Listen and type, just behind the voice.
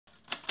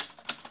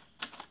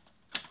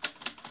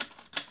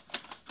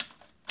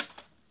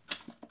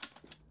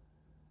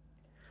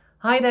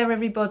Hi there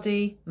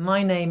everybody,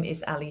 my name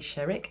is Ally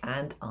Sherrick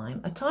and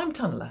I'm a time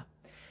tunneler.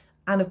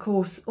 And of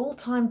course all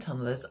time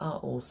tunnelers are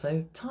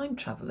also time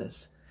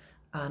travellers.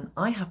 And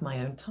I have my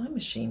own time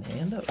machine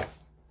here, look.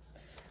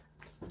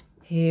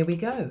 Here we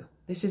go.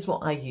 This is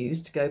what I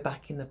use to go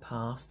back in the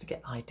past to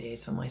get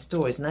ideas for my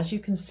stories. And as you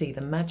can see, the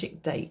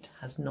magic date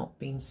has not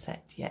been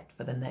set yet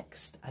for the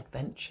next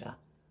adventure.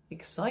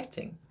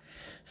 Exciting.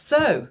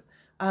 So,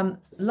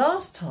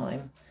 last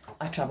time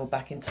I travelled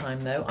back in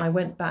time though, I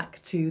went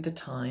back to the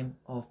time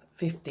of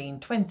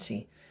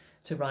 1520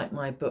 to write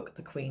my book,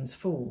 The Queen's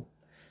Fool.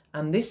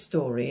 And this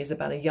story is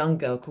about a young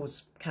girl called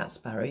Cat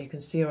Sparrow. You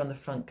can see her on the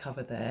front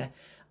cover there.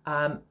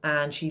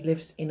 And she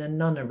lives in a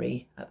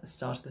nunnery at the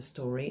start of the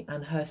story,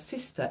 and her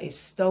sister is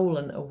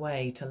stolen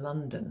away to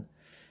London.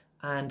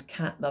 And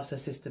Cat loves her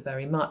sister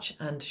very much,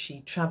 and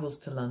she travels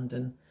to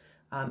London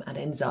and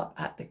ends up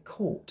at the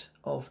court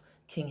of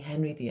King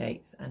Henry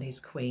VIII and his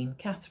queen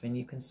Catherine.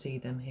 You can see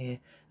them here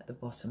at the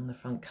bottom on the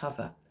front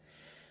cover.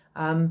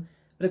 But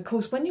of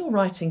course, when you're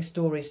writing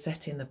stories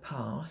set in the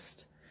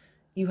past,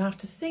 you have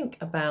to think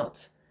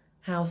about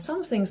how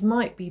some things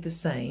might be the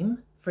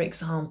same. For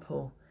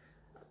example,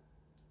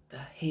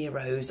 the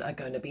heroes are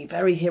going to be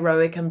very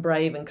heroic and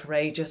brave and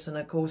courageous, and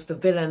of course the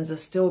villains are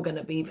still going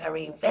to be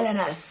very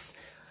villainous.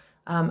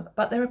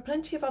 But there are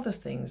plenty of other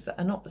things that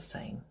are not the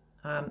same.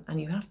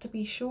 And you have to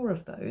be sure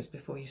of those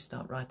before you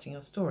start writing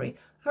your story.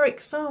 For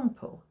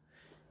example,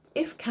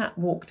 if Cat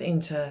walked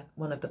into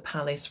one of the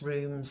palace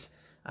rooms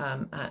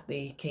at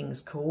the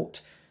king's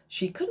court,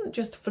 she couldn't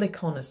just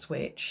flick on a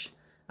switch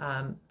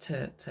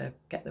to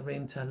get the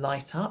room to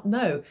light up.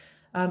 No,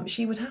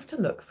 she would have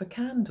to look for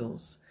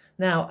candles.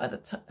 Now,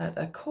 at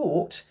a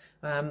court,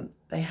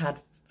 they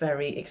had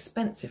very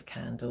expensive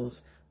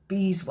candles,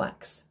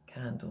 beeswax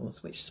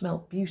candles, which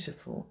smelt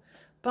beautiful.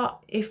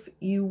 But if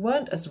you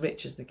weren't as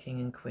rich as the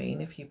king and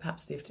queen, if you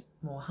perhaps lived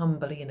more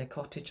humbly in a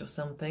cottage or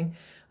something,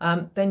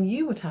 then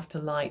you would have to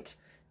light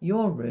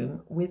your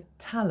room with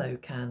tallow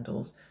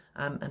candles.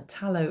 And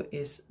tallow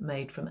is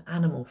made from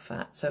animal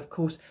fat. So, of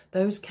course,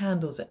 those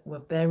candles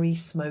were very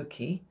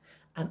smoky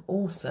and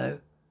also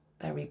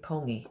very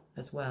pongy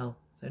as well.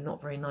 So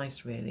not very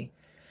nice, really.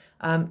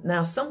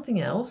 Now,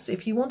 something else,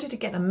 if you wanted to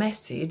get a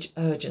message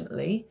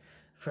urgently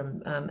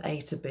from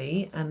A to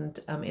B, and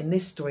in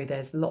this story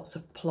there's lots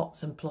of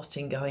plots and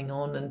plotting going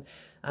on, and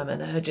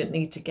an urgent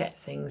need to get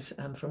things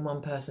from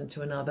one person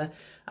to another,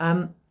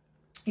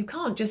 you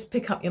can't just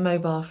pick up your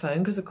mobile phone,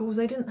 because of course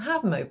they didn't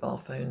have mobile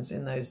phones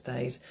in those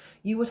days.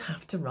 You would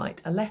have to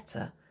write a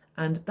letter,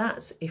 and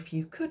that's if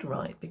you could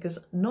write, because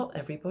not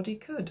everybody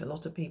could. A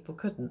lot of people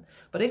couldn't.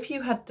 But if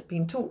you had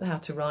been taught how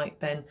to write,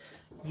 then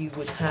you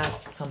would have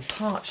some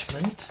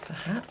parchment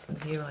perhaps,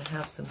 and here I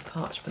have some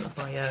parchment of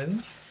my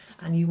own.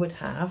 And you would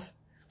have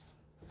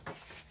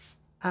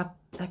a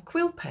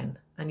quill pen,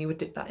 and you would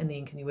dip that in the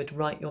ink and you would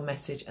write your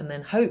message, and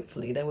then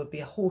hopefully there would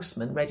be a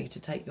horseman ready to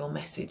take your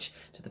message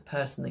to the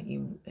person that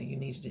you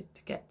needed it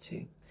to get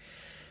to.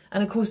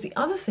 And of course the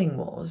other thing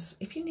was,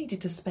 if you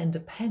needed to spend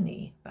a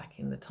penny back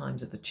in the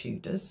times of the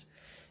Tudors,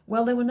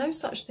 well, there were no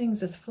such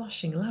things as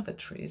flushing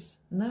lavatories.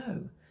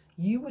 No,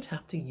 you would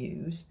have to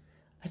use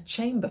a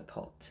chamber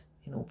pot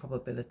in all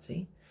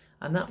probability.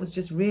 And that was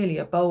just really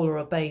a bowl or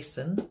a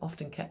basin,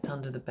 often kept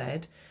under the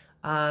bed,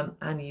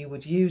 and you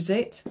would use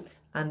it.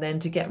 And then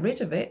to get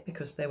rid of it,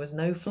 because there was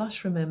no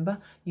flush, remember,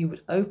 you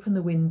would open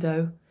the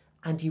window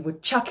and you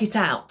would chuck it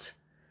out.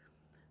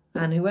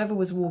 And whoever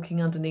was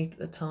walking underneath at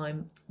the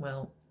time,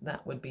 well,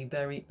 that would be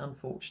very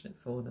unfortunate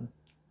for them.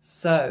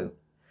 So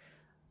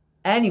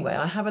anyway,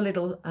 I have a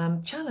little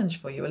challenge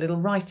for you, a little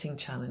writing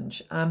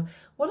challenge.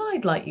 What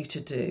I'd like you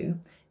to do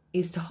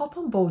is to hop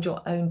on board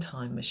your own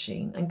time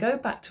machine and go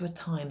back to a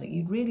time that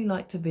you'd really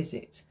like to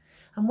visit.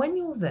 And when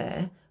you're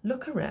there,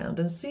 look around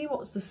and see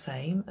what's the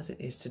same as it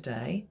is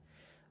today,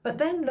 but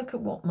then look at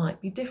what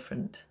might be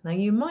different. Now,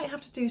 you might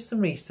have to do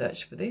some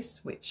research for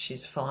this, which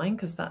is fine,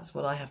 because that's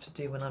what I have to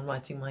do when I'm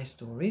writing my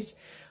stories.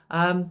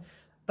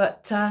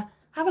 But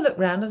have a look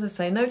around, as I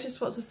say,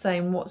 notice what's the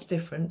same, what's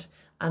different,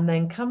 and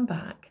then come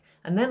back.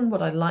 And then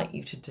what I'd like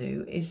you to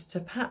do is to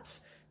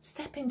perhaps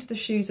step into the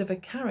shoes of a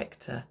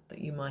character that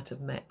you might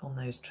have met on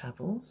those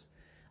travels,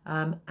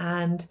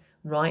 and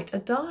write a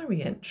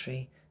diary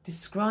entry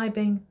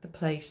describing the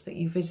place that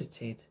you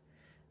visited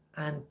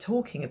and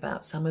talking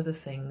about some of the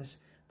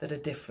things that are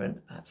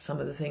different, perhaps some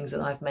of the things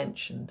that I've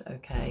mentioned,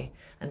 okay?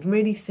 And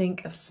really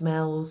think of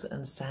smells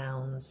and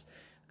sounds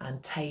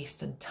and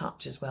taste and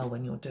touch as well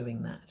when you're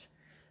doing that.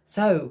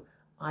 So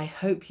I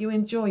hope you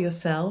enjoy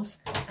yourselves,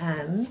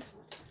 and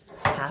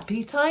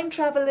happy time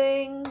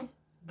travelling.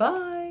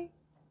 Bye.